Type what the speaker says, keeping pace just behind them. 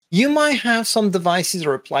You might have some devices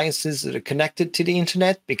or appliances that are connected to the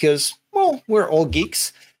internet because, well, we're all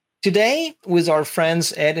geeks. Today, with our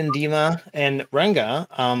friends Ed and Dima and Ranga,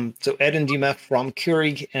 so Ed and Dima from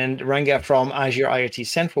Keurig and Ranga from Azure IoT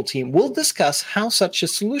Central team, we'll discuss how such a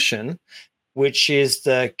solution, which is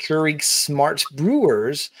the Keurig Smart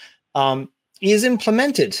Brewers, um, is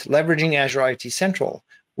implemented leveraging Azure IoT Central.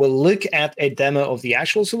 We'll look at a demo of the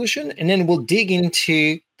actual solution, and then we'll dig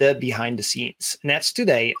into the behind the scenes. And that's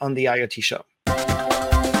today on the IoT Show.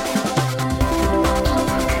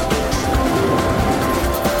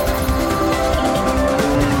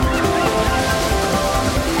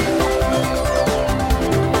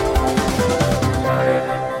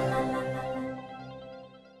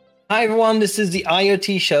 Hi, everyone. This is the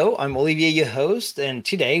IoT Show. I'm Olivier, your host, and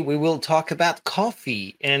today we will talk about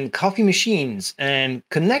coffee and coffee machines and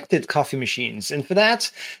connected coffee machines. And for that,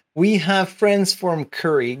 we have friends from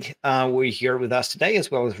Keurig. We're here with us today, as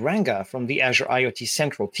well as Ranga from the Azure IoT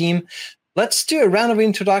Central team. Let's do a round of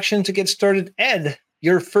introduction to get started. Ed,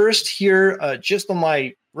 you're first here just on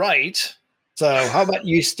my right. So how about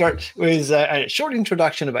you start with a short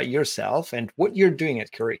introduction about yourself and what you're doing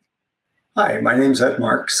at Keurig? Hi, my name's Ed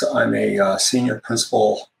Marks. I'm a senior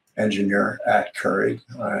principal engineer at Keurig,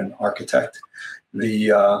 an architect.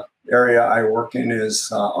 The area I work in is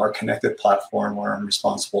our connected platform, where I'm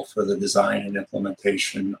responsible for the design and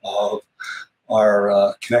implementation of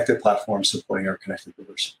our connected platform supporting our connected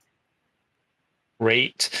brewers.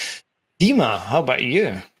 Great. Dima, how about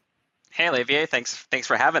you? Hey, Olivier, thanks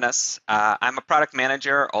for having us. I'm a product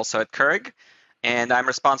manager also at Keurig, and I'm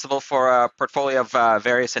responsible for a portfolio of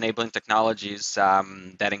various enabling technologies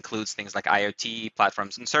that includes things like IoT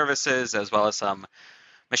platforms and services, as well as some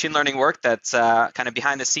machine learning work that's kind of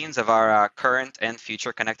behind the scenes of our current and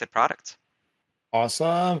future connected products.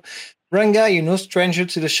 Awesome. Ranga, you're no stranger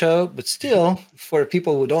to the show, but still, for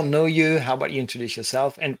people who don't know you, how about you introduce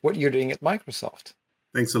yourself and what you're doing at Microsoft?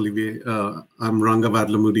 Thanks, Olivier. I'm Ranga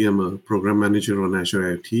Vadlamudi. I'm a program manager on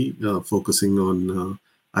Azure IoT, focusing on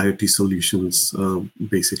IoT solutions,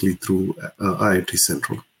 basically through IoT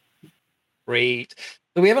Central. Great.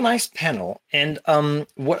 So we have a nice panel, and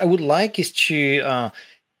what I would like is to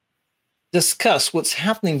discuss what's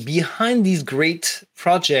happening behind these great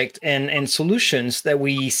projects and solutions that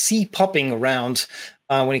we see popping around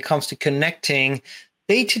when it comes to connecting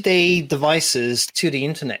day-to-day devices to the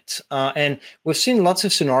internet. And we've seen lots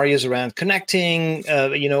of scenarios around connecting,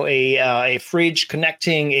 a fridge,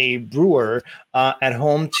 connecting a brewer at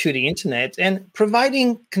home to the internet, and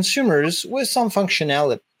providing consumers with some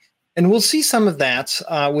functionality. And we'll see some of that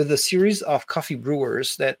with a series of coffee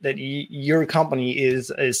brewers that your company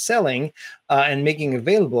is selling and making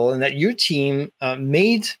available, and that your team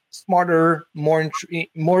made smarter, more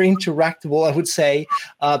interactable, I would say.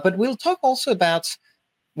 But we'll talk also about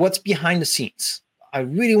what's behind the scenes. I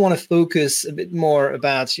really want to focus a bit more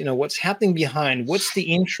about, what's happening behind, what's the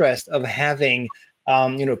interest of having,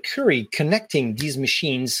 Keurig connecting these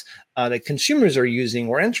machines that consumers are using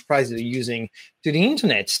or enterprises are using to the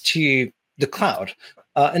internet, to the cloud.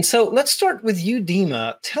 And so let's start with you,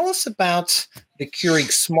 Dima. Tell us about the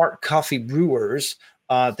Keurig smart coffee brewers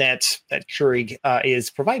that Keurig is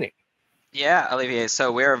providing. Yeah, Olivier. So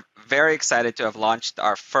we're very excited to have launched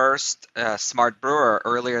our first smart brewer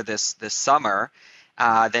earlier this summer.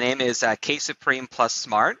 The name is K-Supreme Plus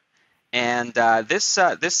Smart, and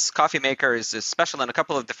this coffee maker is special in a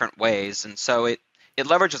couple of different ways. And so it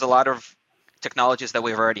leverages a lot of technologies that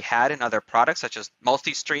we've already had in other products, such as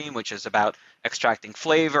multi-stream, which is about extracting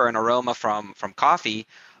flavor and aroma from coffee,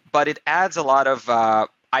 but it adds a lot of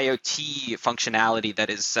IoT functionality that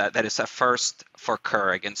is a first for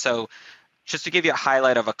Keurig. And so, just to give you a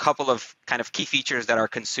highlight of a couple of kind of key features that our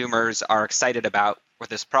consumers are excited about with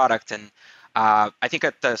this product, and I think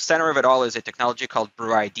at the center of it all is a technology called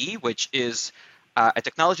Brew ID, which is a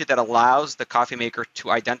technology that allows the coffee maker to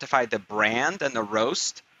identify the brand and the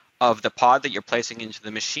roast of the pod that you're placing into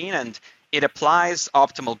the machine, and it applies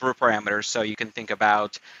optimal brew parameters. So you can think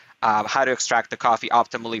about how to extract the coffee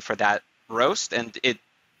optimally for that roast, and it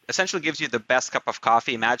essentially gives you the best cup of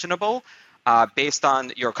coffee imaginable based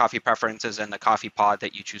on your coffee preferences and the coffee pod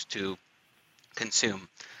that you choose to consume.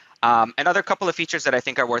 Another couple of features that I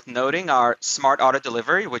think are worth noting are smart auto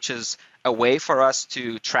delivery, which is a way for us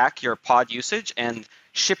to track your pod usage and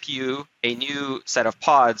ship you a new set of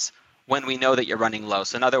pods when we know that you're running low.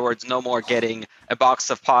 So in other words, no more getting a box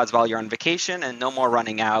of pods while you're on vacation, and no more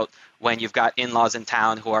running out when you've got in-laws in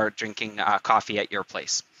town who are drinking coffee at your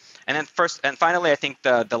place. And then finally, I think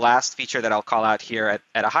the last feature that I'll call out here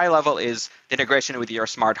at a high level is the integration with your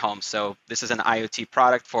smart home. So this is an IoT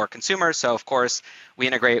product for consumers. So of course, we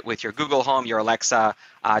integrate with your Google Home, your Alexa,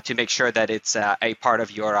 to make sure that it's a part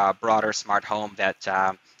of your broader smart home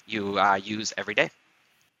that you use every day.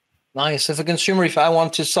 Nice. If a consumer, if I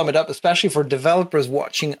want to sum it up, especially for developers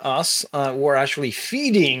watching us, who are actually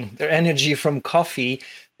feeding their energy from coffee,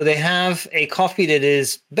 they have a coffee that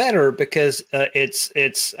is better because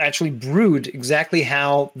it's actually brewed exactly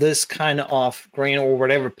how this kind of grain or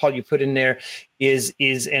whatever pot you put in there is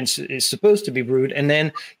supposed to be brewed, and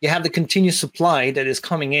then you have the continuous supply that is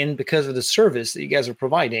coming in because of the service that you guys are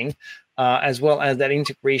providing. As well as that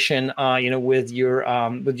integration, with your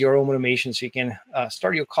own automation, so you can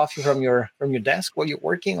start your coffee from your desk while you're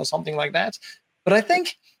working or something like that. But I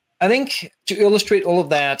think to illustrate all of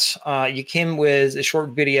that, you came with a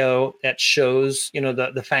short video that shows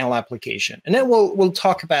the final application, and then we'll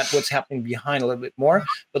talk about what's happening behind a little bit more.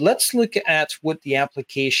 But let's look at what the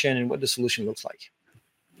application and what the solution looks like.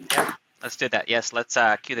 Yeah, let's do that. Yes, let's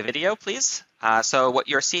cue the video, please. So what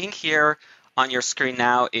you're seeing here on your screen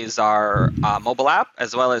now is our mobile app,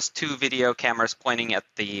 as well as 2 video cameras pointing at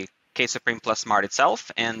the K-Supreme Plus Smart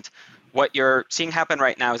itself. And what you're seeing happen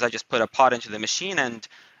right now is I just put a pod into the machine, and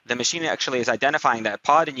the machine actually is identifying that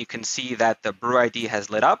pod, and you can see that the brew ID has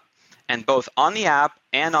lit up. And both on the app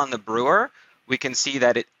and on the brewer, we can see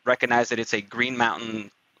that it recognized that it's a Green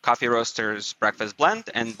Mountain Coffee Roasters breakfast blend.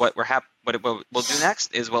 And what we'll do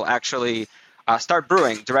next is we'll actually start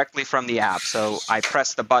brewing directly from the app. So I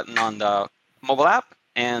press the button on the mobile app,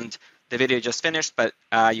 and the video just finished, but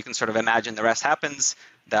you can sort of imagine the rest happens.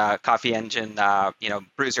 The coffee engine,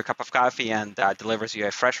 brews your cup of coffee and delivers you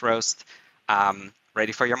a fresh roast,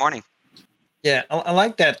 ready for your morning. Yeah, I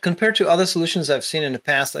like that. Compared to other solutions I've seen in the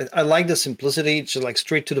past, I like the simplicity, just like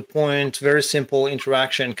straight to the point, very simple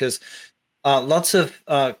interaction, because lots of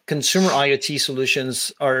consumer IoT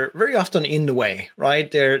solutions are very often in the way,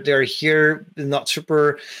 right? They're here, not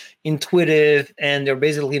super intuitive, and they're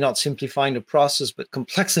basically not simplifying the process, but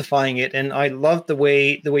complexifying it. And I love the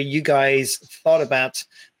way you guys thought about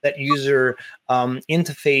that user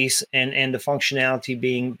interface and the functionality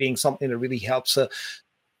being something that really helps.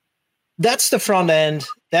 That's the front end.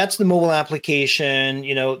 That's the mobile application.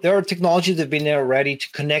 There are technologies that have been there already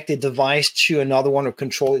to connect a device to another one or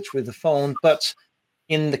control it with the phone. But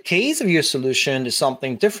in the case of your solution, there's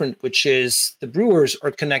something different, which is the brewers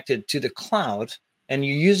are connected to the cloud, and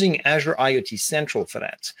you're using Azure IoT Central for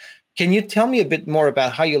that. Can you tell me a bit more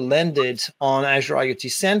about how you landed on Azure IoT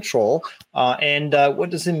Central, and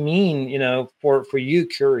what does it mean, for you,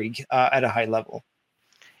 Keurig, at a high level?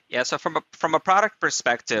 Yeah, so from a product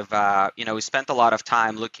perspective, we spent a lot of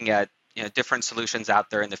time looking at different solutions out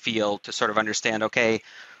there in the field to sort of understand, okay,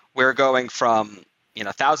 we're going from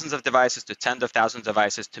thousands of devices to tens of thousands of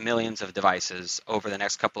devices to millions of devices over the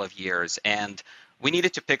next couple of years, and we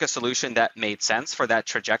needed to pick a solution that made sense for that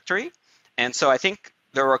trajectory. And so I think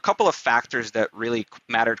there were a couple of factors that really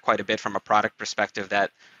mattered quite a bit from a product perspective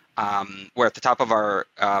that were at the top of our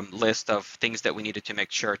list of things that we needed to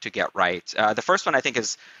make sure to get right. The first one, I think,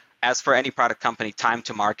 is, as for any product company, time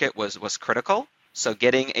to market was critical. So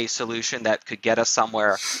getting a solution that could get us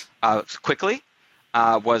somewhere quickly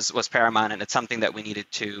was paramount, and it's something that we needed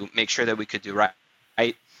to make sure that we could do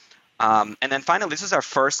right. And then finally, this is our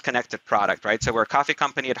first connected product, right? So we're a coffee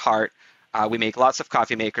company at heart. We make lots of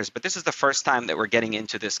coffee makers, but this is the first time that we're getting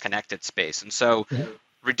into this connected space. And so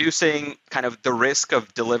reducing kind of the risk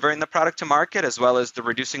of delivering the product to market, as well as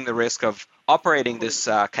reducing the risk of operating this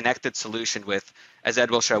connected solution with, as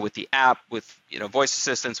Ed will show, with the app, with voice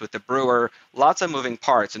assistants, with the brewer, lots of moving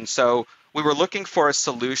parts. And so we were looking for a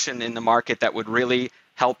solution in the market that would really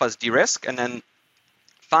help us de-risk. And then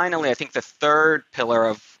finally, I think the third pillar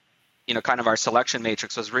of kind of our selection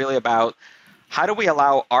matrix was really about how do we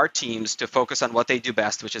allow our teams to focus on what they do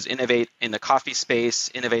best, which is innovate in the coffee space,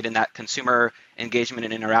 innovate in that consumer engagement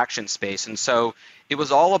and interaction space. And so it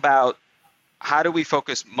was all about how do we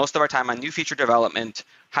focus most of our time on new feature development,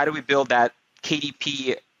 how do we build that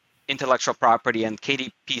KDP intellectual property and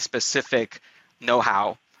KDP specific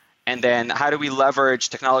know-how, and then how do we leverage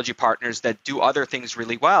technology partners that do other things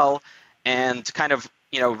really well and kind of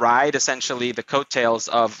ride essentially the coattails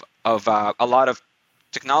of a lot of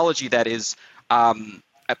technology that is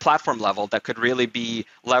at platform level that could really be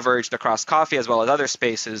leveraged across coffee as well as other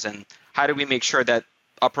spaces. And how do we make sure that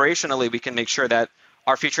operationally we can make sure that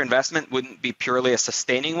our future investment wouldn't be purely a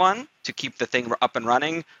sustaining one to keep the thing up and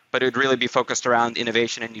running, but it would really be focused around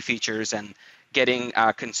innovation and new features and getting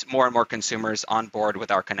more and more consumers on board with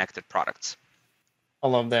our connected products. I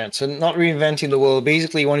love that. So not reinventing the wheel.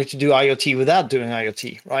 Basically, you wanted to do IoT without doing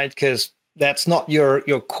IoT, right? Because that's not your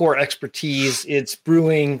core expertise. It's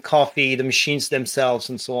brewing coffee, the machines themselves,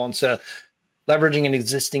 and so on. So leveraging an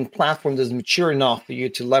existing platform that's mature enough for you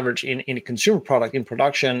to leverage in a consumer product in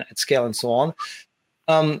production at scale and so on.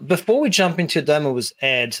 Before we jump into a demo with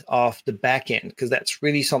Ed of the backend, because that's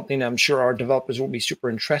really something I'm sure our developers will be super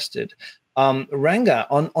interested. Ranga,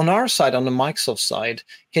 on our side, on the Microsoft side,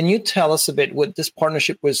 can you tell us a bit what this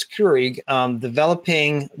partnership with Keurig,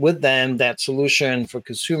 developing with them that solution for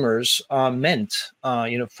consumers meant,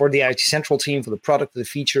 for the IoT Central team, for the product, the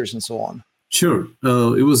features, and so on? Sure.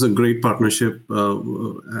 It was a great partnership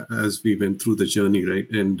as we went through the journey, right?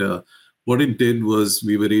 And what it did was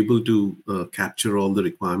we were able to capture all the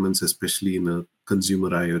requirements, especially in a consumer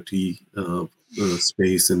IoT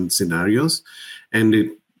space and scenarios. And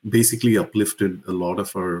it basically uplifted a lot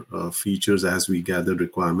of our features as we gathered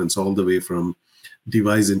requirements, all the way from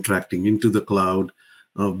device interacting into the cloud,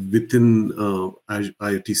 within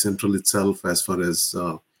IoT Central itself, as far as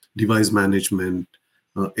device management,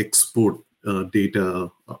 export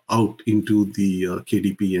data out into the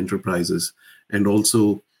KDP enterprises, and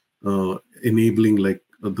also enabling like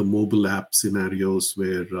the mobile app scenarios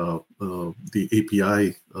where the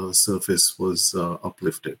API surface was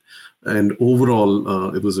uplifted. And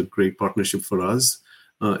overall, it was a great partnership for us,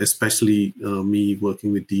 especially me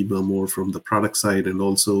working with Dima more from the product side, and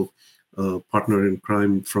also partner in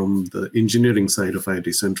crime from the engineering side of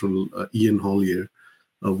IoT Central, Ian Hollier,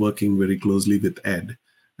 working very closely with Ed.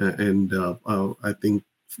 And I think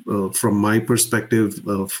from my perspective,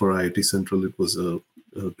 for IoT Central, it was a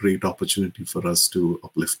great opportunity for us to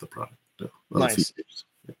uplift the product. Nice.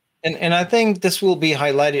 And I think this will be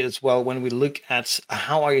highlighted as well when we look at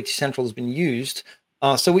how IoT Central has been used.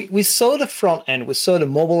 So we saw the front end, we saw the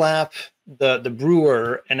mobile app, the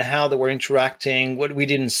brewer, and how they were interacting. What we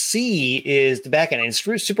didn't see is the backend. And it's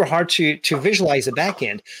really super hard to visualize the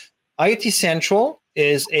backend. IoT Central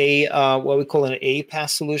is a what we call an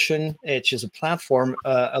APaaS solution. It's just a platform,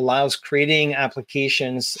 allows creating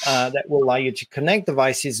applications that will allow you to connect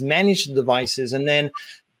devices, manage the devices, and then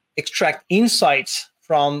extract insights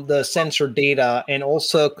from the sensor data and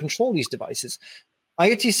also control these devices.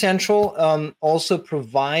 IoT Central also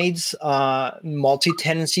provides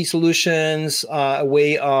multi-tenancy solutions, a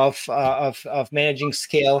way of managing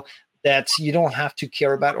scale that you don't have to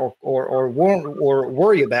care about or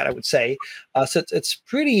worry about, I would say. So it's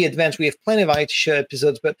pretty advanced. We have plenty of IoT show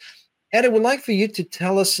episodes, but Ed, I would like for you to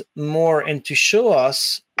tell us more and to show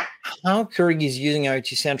us how Keurig is using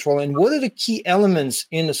IoT Central and what are the key elements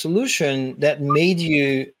in the solution that made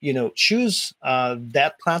you, choose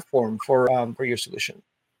that platform for your solution.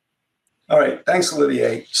 All right, thanks,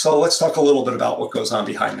 Olivier. So let's talk a little bit about what goes on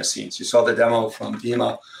behind the scenes. You saw the demo from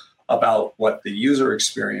Dima about what the user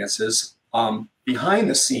experience is. Behind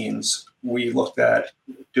the scenes, we looked at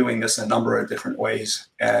doing this a number of different ways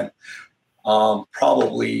and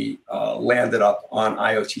probably landed up on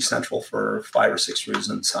IoT Central for 5 or 6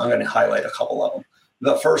 reasons. I'm going to highlight a couple of them.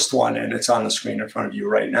 The first one, and it's on the screen in front of you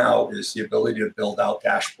right now, is the ability to build out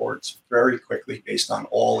dashboards very quickly based on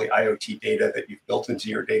all the IoT data that you've built into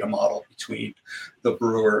your data model between the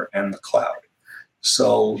brewer and the cloud.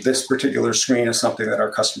 So this particular screen is something that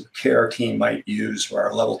our customer care team might use, or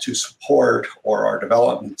our level 2 support, or our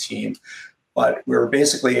development team. But we're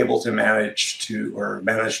basically able to manage to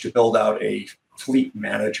build out a fleet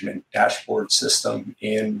management dashboard system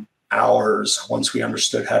in hours once we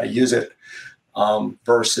understood how to use it,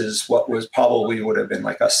 versus what would have been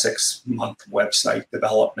like a 6-month website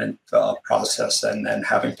development process, and then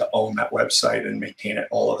having to own that website and maintain it,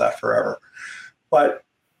 all of that forever. But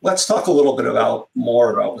let's talk a little bit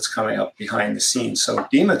more about what's coming up behind the scenes. So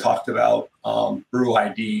Dima talked about Brew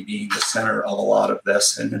ID being the center of a lot of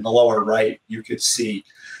this. And in the lower right, you could see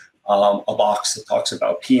a box that talks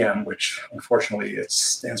about PM, which unfortunately it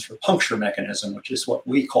stands for puncture mechanism, which is what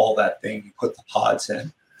we call that thing you put the pods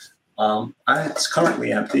in. It's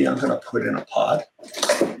currently empty. I'm going to put in a pod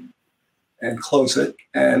and close it.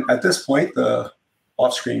 And at this point, the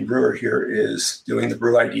off-screen brewer here is doing the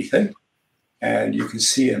Brew ID thing. And you can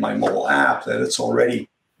see in my mobile app that it's already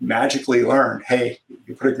magically learned, hey,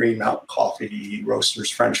 you put a Green Mountain Coffee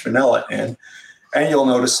Roasters French vanilla in, and you'll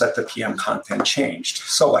notice that the PM content changed.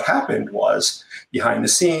 So what happened was, behind the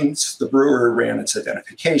scenes, the brewer ran its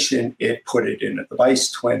identification. It put it in a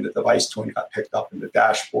device twin. The device twin got picked up in the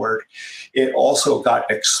dashboard. It also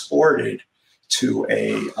got exported to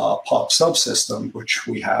a pub subsystem, which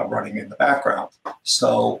we have running in the background.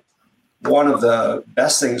 So one of the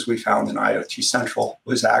best things we found in IoT Central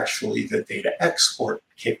was actually the data export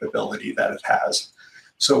capability that it has.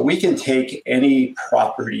 So we can take any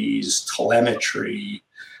properties, telemetry,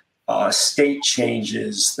 state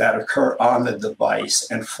changes that occur on the device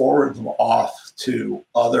and forward them off to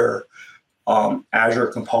other Azure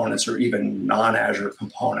components or even non-Azure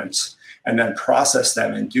components, and then process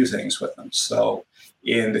them and do things with them. So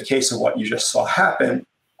in the case of what you just saw happen,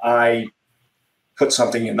 I put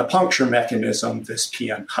something in the puncture mechanism, this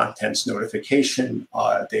PM contents notification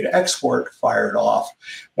data export fired off,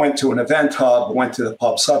 went to an event hub, went to the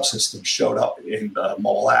pub subsystem, showed up in the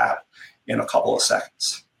mobile app in a couple of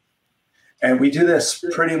seconds. And we do this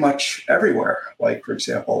pretty much everywhere. Like, for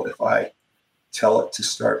example, if I tell it to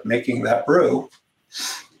start making that brew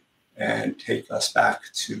and take us back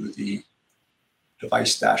to the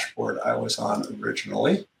device dashboard I was on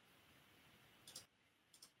originally.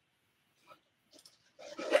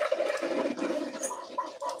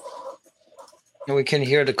 And we can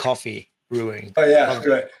hear the coffee brewing. Oh yeah,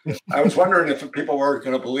 good. I was wondering if people were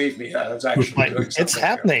going to believe me. I was actually doing something. It's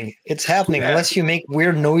happening. Here. It's happening. Yeah. Unless you make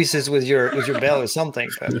weird noises with your bell or something.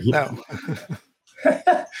 But no.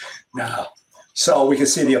 No. So we can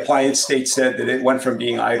see the appliance state said that it went from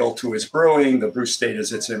being idle to its brewing. The brew state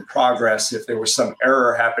is it's in progress. If there was some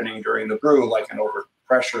error happening during the brew, like an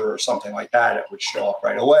overpressure or something like that, it would show up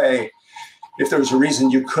right away. If there was a reason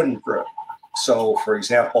you couldn't brew, so for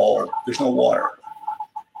example, there's no water,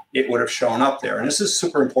 it would have shown up there. And this is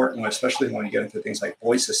super important, especially when you get into things like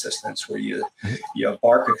voice assistants, where you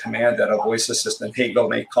bark a command at a voice assistant, hey, go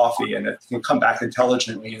make coffee, and it can come back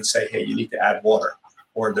intelligently and say, hey, you need to add water,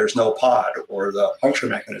 or there's no pod, or the puncture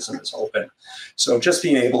mechanism is open. So just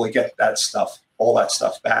being able to get that stuff, all that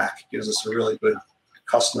stuff back, gives us a really good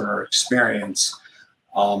customer experience.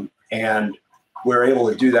 And we're able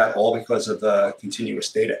to do that all because of the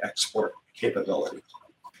continuous data export capability.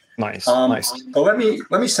 Nice. But let me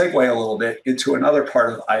segue a little bit into another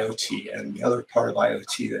part of IoT, and the other part of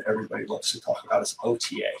IoT that everybody loves to talk about is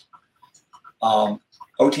OTA.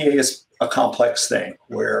 OTA is a complex thing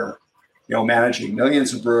where, managing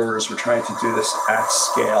millions of brewers, we're trying to do this at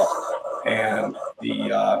scale, and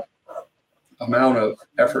the amount of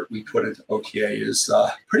effort we put into OTA is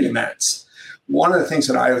pretty immense. One of the things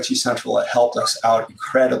at IoT Central that helped us out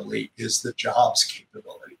incredibly is the jobs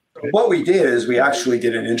capability. What we did is we actually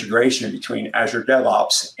did an integration between Azure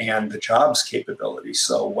DevOps and the jobs capability.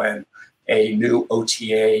 So when a new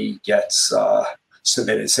OTA gets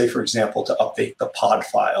submitted, say, for example, to update the pod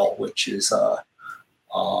file, which is a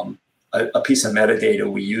piece of metadata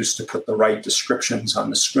we use to put the right descriptions on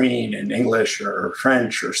the screen in English or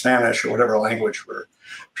French or Spanish or whatever language we're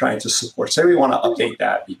trying to support. Say we want to update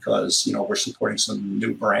that because we're supporting some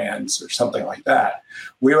new brands or something like that.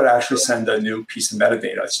 We would actually send a new piece of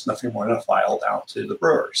metadata. It's nothing more than a file down to the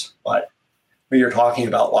brewers. But when you're talking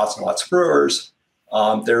about lots and lots of brewers,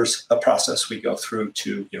 there's a process we go through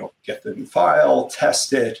to get the new file,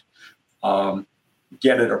 test it,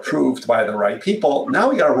 get it approved by the right people. Now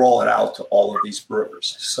we got to roll it out to all of these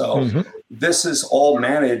brewers. So this is all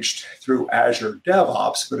managed through Azure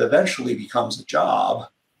DevOps, but eventually becomes a job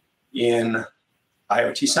in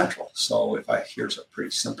IoT Central. So here's a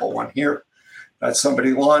pretty simple one here that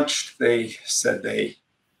somebody launched. They said they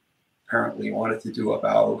apparently wanted to do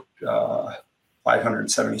about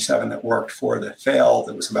 577 that worked for that failed.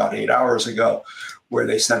 It was about 8 hours ago where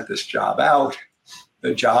they sent this job out.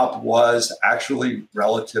 The job was actually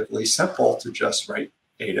relatively simple to just write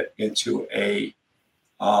data into a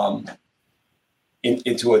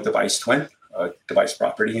device twin, a device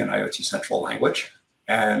property in IoT Central language,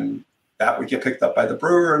 and that would get picked up by the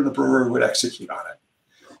brewer, and the brewer would execute on it.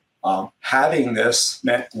 Having this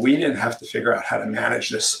meant we didn't have to figure out how to manage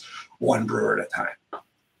this one brewer at a time.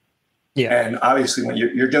 Yeah. And obviously, when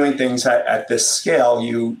you're doing things at this scale,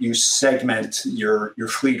 you segment your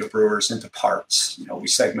fleet of brewers into parts. We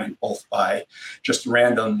segment both by just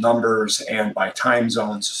random numbers and by time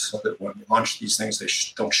zones, so that when we launch these things, they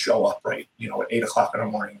don't show up right. At 8 o'clock in the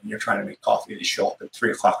morning when you're trying to make coffee, they show up at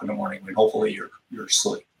 3 o'clock in the morning when hopefully you're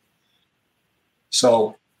asleep.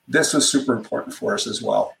 So this was super important for us as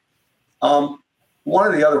well. One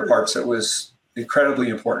of the other parts that was incredibly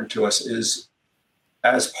important to us is,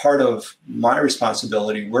 as part of my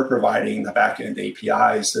responsibility, we're providing the backend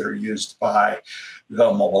APIs that are used by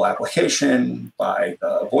the mobile application, by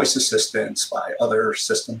the voice assistants, by other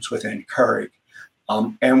systems within Keurig.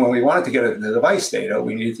 And when we wanted to get at the device data,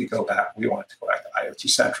 we needed to go back. We wanted to go back to IoT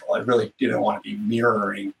Central. I really didn't want to be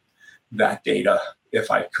mirroring that data if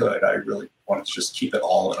I could. I really wanted to just keep it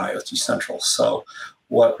all in IoT Central. So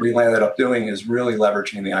what we landed up doing is really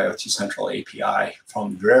leveraging the IoT Central API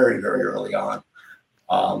from very, very early on.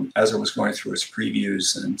 As it was going through its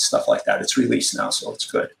previews and stuff like that. It's released now, so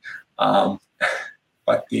it's good.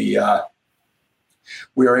 But we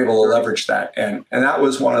were able to leverage that. And that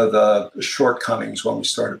was one of the shortcomings when we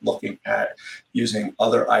started looking at using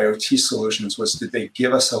other IoT solutions was, did they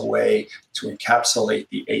give us a way to encapsulate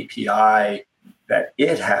the API that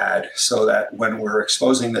it had so that when we're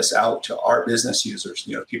exposing this out to our business users,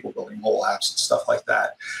 people building mobile apps and stuff like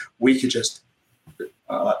that, we could just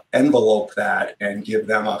envelope that and give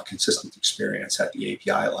them a consistent experience at the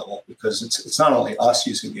API level, because it's not only us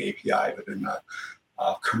using the API, but in the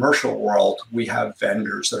commercial world, we have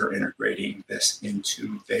vendors that are integrating this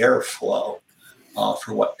into their flow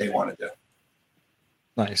for what they want to do.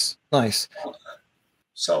 Nice.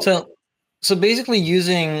 So basically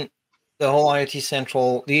using the whole IoT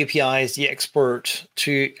Central, the API is the expert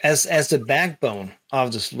as the backbone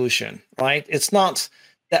of the solution, right? It's not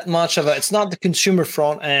that much it's not the consumer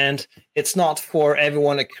front end. It's not for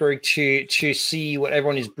everyone at Keurig to see what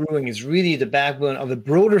everyone is brewing. It's really the backbone of the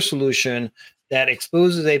broader solution that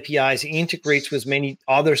exposes APIs, integrates with many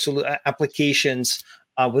other applications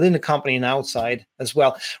within the company and outside as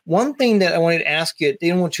well. One thing that I wanted to ask you, I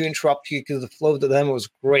didn't want to interrupt you because the flow of the demo was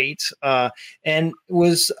great, and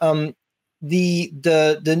was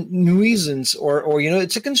the nuisance or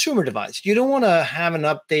it's a consumer device. You don't want to have an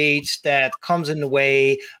update that comes in the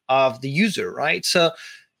way of the user, right? So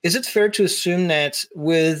is it fair to assume that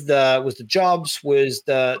with the jobs, with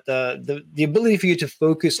the ability for you to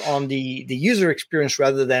focus on the user experience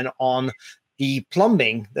rather than on the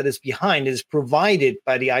plumbing that is behind, is provided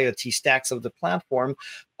by the IoT stacks of the platform,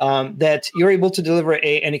 that you're able to deliver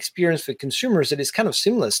an experience for consumers that is kind of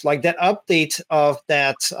seamless, like that update of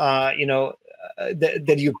that,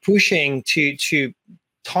 that you're pushing to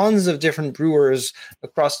tons of different brewers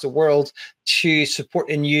across the world to support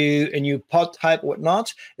a new pod type,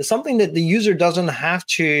 whatnot, is something that the user doesn't have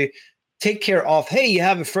to take care of. Hey, you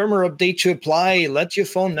have a firmware update to apply, let your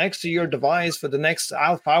phone next to your device for the next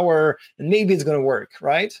half hour, and maybe it's going to work,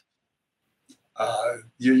 right?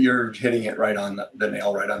 You're hitting it right on the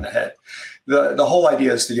nail, right on the head. The whole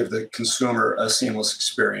idea is to give the consumer a seamless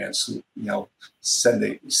experience.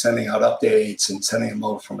 Sending out updates and sending them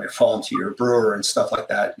over from your phone to your brewer and stuff like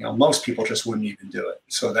that. Most people just wouldn't even do it.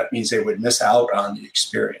 So that means they would miss out on the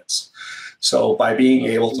experience. So by being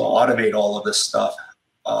able to automate all of this stuff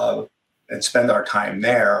and spend our time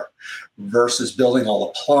there versus building all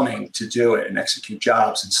the plumbing to do it and execute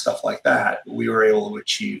jobs and stuff like that, we were able to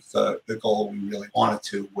achieve the goal we really wanted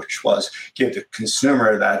to, which was give the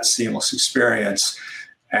consumer that seamless experience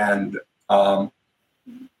and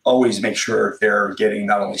always make sure they're getting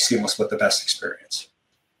not only seamless, but the best experience.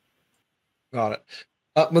 Got it.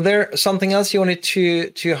 Was there something else you wanted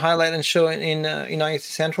to highlight and show in IoT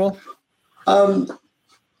Central?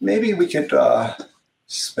 Maybe we could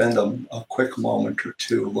spend a quick moment or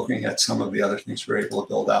two looking at some of the other things we're able to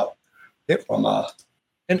build out. Yep. From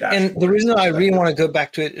and the reason I really want to go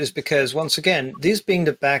back to it is because, once again, this being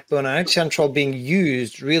the backbone, IoT Central being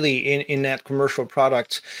used really in that commercial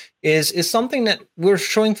product is something that we're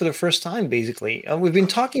showing for the first time, basically. We've been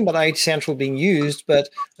talking about IoT Central being used, but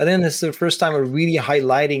then it's the first time we're really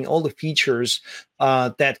highlighting all the features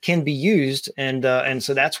that can be used. And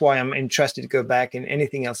so that's why I'm interested to go back and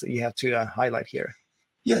anything else that you have to highlight here.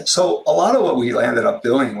 Yeah, so a lot of what we ended up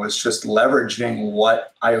doing was just leveraging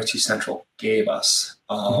what IoT Central gave us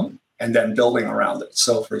and then building around it.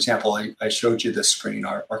 So, for example, I showed you this screen.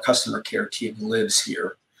 Our customer care team lives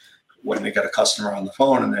here. When they get a customer on the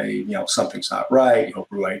phone and they, something's not right,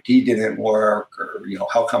 brew ID didn't work, or,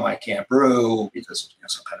 how come I can't brew because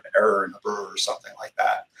some kind of error in the brewer or something like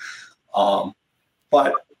that.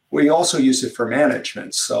 But we also use it for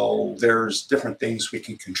management. So there's different things we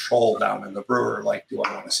can control down in the brewer. Like, do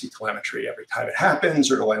I want to see telemetry every time it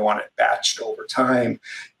happens, or do I want it batched over time?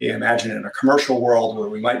 You imagine in a commercial world where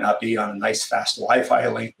we might not be on a nice fast Wi-Fi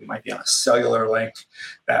link, we might be on a cellular link,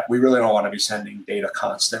 that we really don't want to be sending data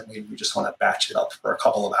constantly. We just want to batch it up for a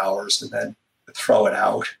couple of hours and then throw it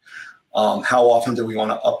out. How often do we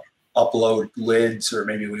want to upload lids, or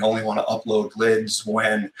maybe we only want to upload lids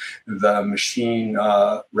when the machine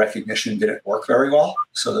recognition didn't work very well,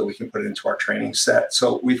 so that we can put it into our training set.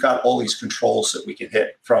 So we've got all these controls that we can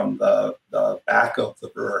hit from the back of the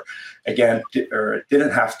brewer. Again, it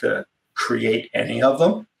didn't have to create any of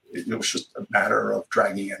them. It was just a matter of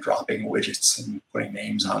dragging and dropping widgets and putting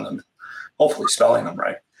names on them, hopefully spelling them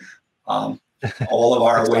right. All of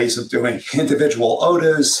our ways of doing individual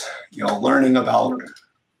ODAs, learning about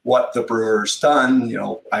what the brewer's done.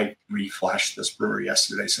 I reflashed this brewer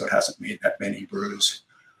yesterday, so it hasn't made that many brews.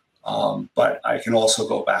 But I can also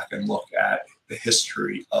go back and look at the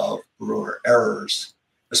history of brewer errors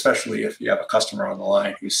especially if you have a customer on the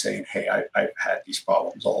line who's saying, hey, I've had these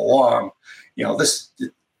problems all along.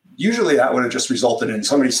 Usually that would have just resulted in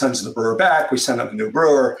somebody sends the brewer back, we send up a new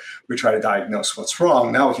brewer, we try to diagnose what's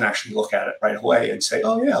wrong. Now we can actually look at it right away and say,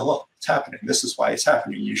 oh yeah, look, it's happening. This is why it's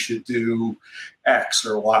happening. You should do X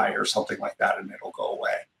or Y or something like that, and it'll go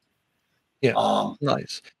away. Yeah,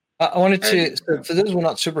 nice. I wanted to, for those who are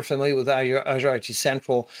not super familiar with Azure IoT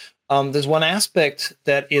Central, there's one aspect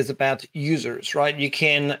that is about users, right? You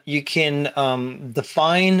can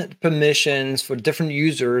define permissions for different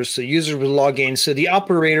users. So users will log in. So the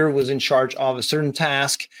operator was in charge of a certain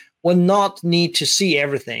task, will not need to see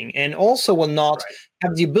everything, and also will not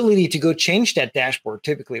have the ability to go change that dashboard.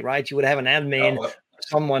 Typically, right? You would have an admin,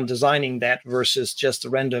 someone designing that versus just a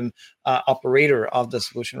random operator of the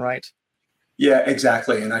solution, right? Yeah,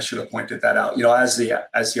 exactly. And I should have pointed that out. As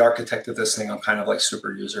the architect of this thing, I'm kind of like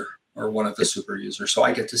super user, or one of the super users. So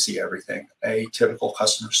I get to see everything. A typical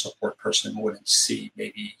customer support person wouldn't see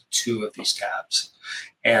maybe 2 of these tabs.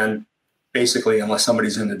 And basically, unless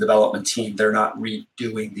somebody's in the development team, they're not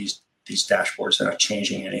redoing these dashboards. They're not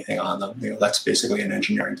changing anything on them. That's basically an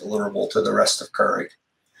engineering deliverable to the rest of Keurig.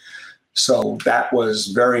 So that was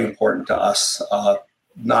very important to us.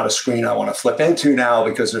 Not a screen I want to flip into now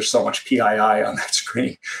because there's so much PII on that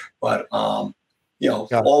screen. But all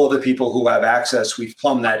of the people who have access, we've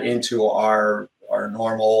plumbed that into our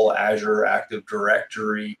normal Azure Active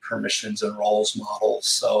Directory permissions and roles models.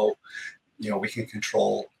 So we can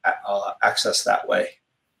control access that way.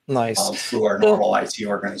 Nice. Through our normal IT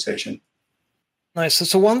organization. Nice.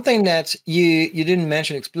 So one thing that you didn't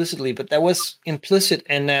mention explicitly, but that was implicit,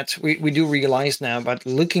 and that we do realize now, but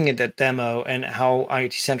looking at that demo and how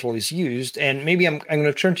IoT Central is used, and maybe I'm going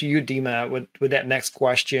to turn to you, Dima, with that next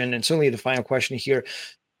question, and certainly the final question here.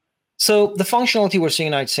 So the functionality we're seeing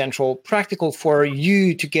in IoT Central, practical for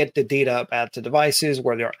you to get the data about the devices,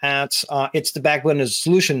 where they're at. It's the backbone of the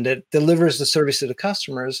solution that delivers the service to the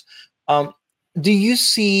customers. Do you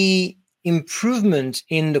see improvement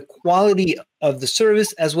in the quality of the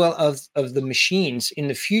service as well as of the machines in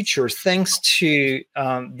the future, thanks to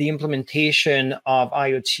the implementation of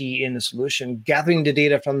IoT in the solution, gathering the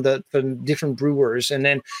data from different brewers? And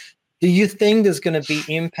then do you think there's going to be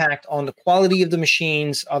impact on the quality of the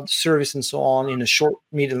machines, of the service, and so on in the short,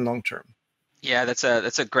 medium, long term? Yeah, that's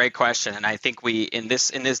a great question, and I think we in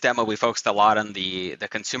this demo we focused a lot on the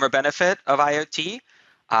consumer benefit of IoT.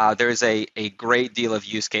 There's a great deal of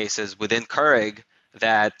use cases within Keurig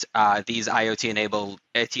that these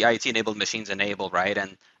IoT-enabled machines enable, right?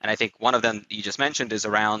 And I think one of them you just mentioned is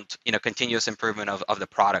around continuous improvement of the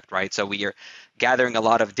product, right? So we are gathering a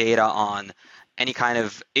lot of data on any kind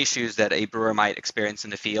of issues that a brewer might experience in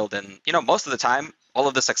the field, and most of the time, all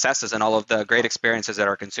of the successes and all of the great experiences that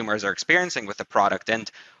our consumers are experiencing with the product, and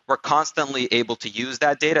we're constantly able to use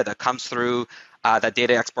that data that comes through that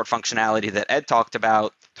data export functionality that Ed talked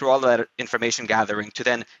about, through all that information gathering, to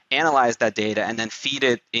then analyze that data and then feed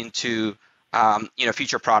it into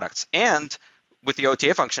future products. And with the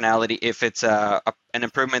OTA functionality, if it's an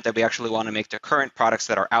improvement that we actually want to make to current products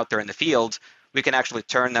that are out there in the field, we can actually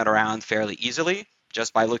turn that around fairly easily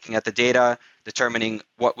just by looking at the data, determining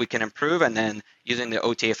what we can improve, and then using the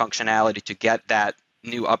OTA functionality to get that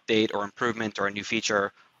new update or improvement or a new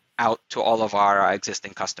feature out to all of our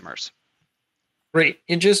existing customers. Great.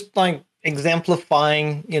 And just like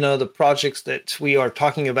exemplifying, the projects that we are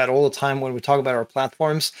talking about all the time when we talk about our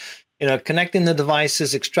platforms, connecting the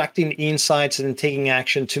devices, extracting the insights, and then taking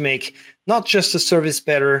action to make not just the service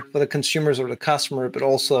better for the consumers or the customer, but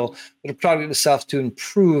also for the product itself to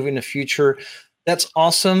improve in the future. That's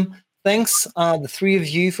awesome. Thanks, the 3 of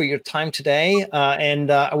you, for your time today. And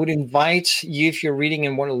I would invite you, if you're reading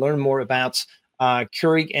and want to learn more about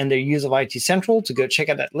Keurig and their use of IoT Central, to go check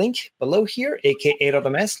out that link below here,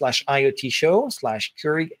 aka.ms/IoT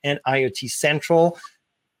show/Keurig and IoT Central.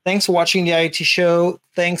 Thanks for watching the IoT show.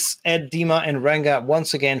 Thanks, Ed, Dima, and Ranga,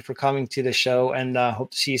 once again for coming to the show, and hope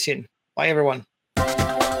to see you soon. Bye, everyone.